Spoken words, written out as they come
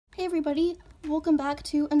Hey everybody, welcome back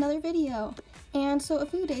to another video. And so a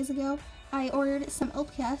few days ago I ordered some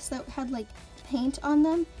LPS that had like paint on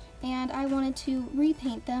them, and I wanted to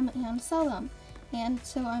repaint them and sell them. And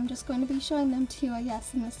so I'm just going to be showing them to you, I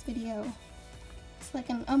guess, in this video. It's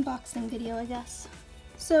like an unboxing video, I guess.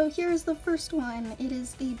 So here's the first one. It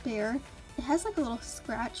is a bear. It has like a little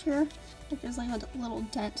scratch here. Like there's like a little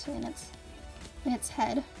dent in its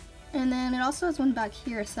head. And then it also has one back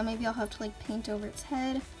here, so maybe I'll have to like paint over its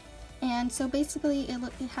head. And so basically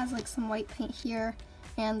it has like some white paint here,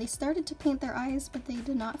 and they started to paint their eyes, but they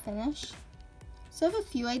did not finish. So I have a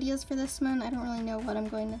few ideas for this one. I don't really know what I'm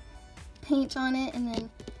going to paint on it, and then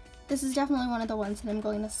this is definitely one of the ones that I'm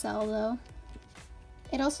going to sell though.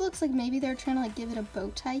 It also looks like maybe they're trying to like give it a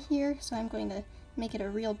bow tie here, so I'm going to make it a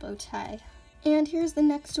real bow tie. And here's the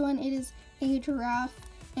next one. It is a giraffe,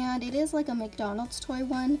 and it is like a McDonald's toy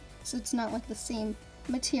one, so it's not like the same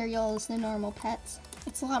material as the normal pets.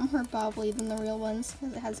 It's a lot more bobbly than the real ones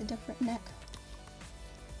because it has a different neck.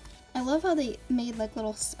 I love how they made like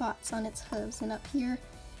little spots on its hooves and up here,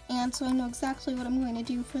 and so I know exactly what I'm going to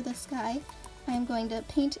do for this guy. I'm going to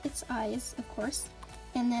paint its eyes, of course,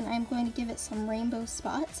 and then I'm going to give it some rainbow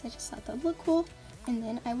spots. I just thought that would look cool, and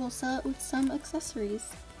then I will sell it with some accessories.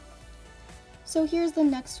 So here's the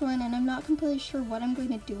next one, and I'm not completely sure what I'm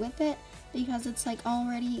going to do with it because it's like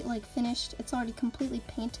already like finished. It's already completely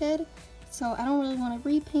painted, so I don't really want to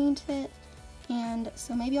repaint it, and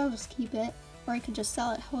so maybe I'll just keep it, or I could just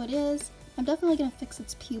sell it how it is. I'm definitely going to fix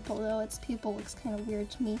its pupil though. Its pupil looks kind of weird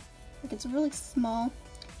to me. Like it's really small,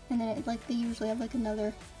 and then they usually have like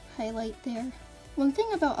another highlight there. One thing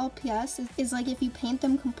about LPS is like if you paint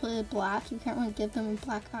them completely black, you can't really give them a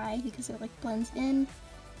black eye because it like blends in.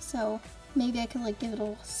 So maybe I could like give it a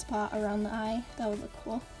little spot around the eye. That would look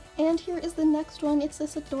cool. And here is the next one. It's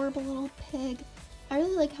this adorable little pig. I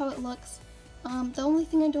really like how it looks. The only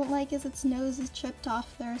thing I don't like is its nose is chipped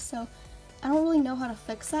off there, so I don't really know how to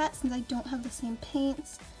fix that since I don't have the same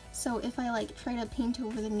paints. So if I like try to paint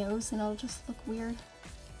over the nose, then it'll just look weird.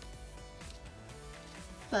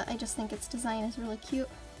 But I just think its design is really cute.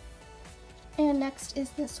 And next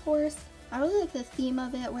is this horse. I really like the theme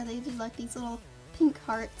of it where they did like these little pink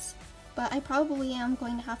hearts, but I probably am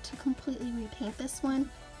going to have to completely repaint this one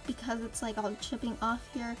because it's like all chipping off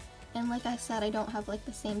here, and like I said, I don't have like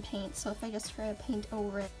the same paint, so if I just try to paint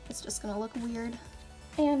over it, it's just gonna look weird.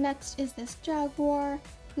 And next is this jaguar,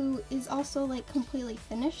 who is also like completely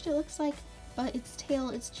finished, it looks like, but its tail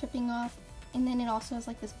is chipping off, and then it also has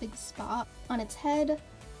like this big spot on its head.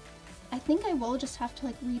 I think I will just have to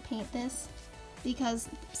like repaint this because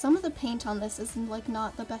some of the paint on this is like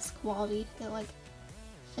not the best quality.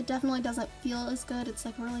 It definitely doesn't feel as good. It's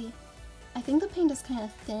like really, I think the paint is kind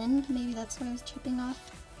of thin, maybe that's why it's chipping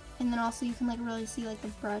off. And then also you can like really see like the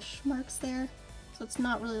brush marks there, so it's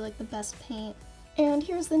not really like the best paint. And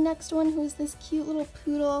here's the next one, who is this cute little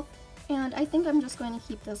poodle, and I think I'm just going to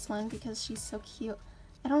keep this one because she's so cute.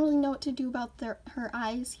 I don't really know what to do about her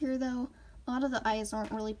eyes here though. A lot of the eyes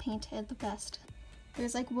aren't really painted the best.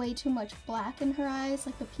 There's like way too much black in her eyes,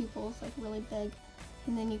 like the pupil is like really big,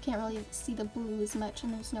 and then you can't really see the blue as much,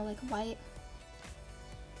 and there's no like white.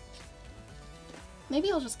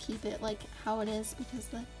 Maybe I'll just keep it like how it is because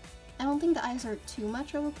I don't think the eyes are too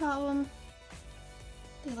much of a problem.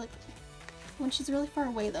 They look, when she's really far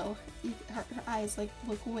away though, her eyes like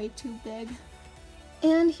look way too big.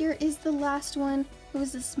 And here is the last one, who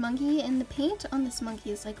is this monkey, and the paint on this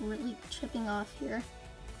monkey is like really chipping off here,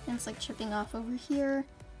 and it's like chipping off over here,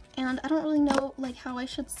 and I don't really know like how I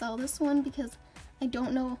should sell this one because I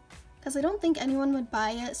don't know, because I don't think anyone would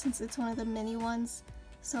buy it since it's one of the mini ones.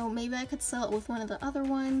 So maybe I could sell it with one of the other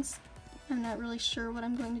ones. I'm not really sure what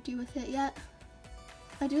I'm going to do with it yet.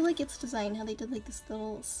 I do like its design, how they did like this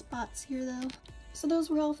little spots here though. So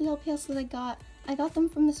those were all the LPS that I got. I got them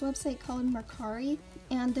from this website called Mercari,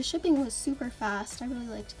 and the shipping was super fast. I really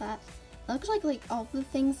liked that. It looked like all the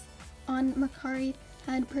things on Mercari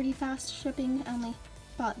had pretty fast shipping. I only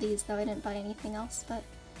bought these though, I didn't buy anything else, but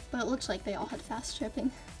it looks like they all had fast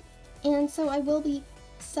shipping. And so I will be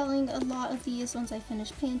selling a lot of these once I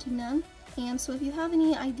finish painting them. And so if you have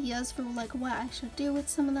any ideas for like what I should do with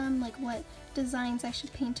some of them, like what designs I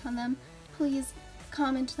should paint on them, please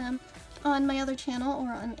comment them on my other channel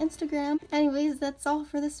or on Instagram. Anyways, that's all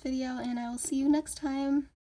for this video, and I will see you next time.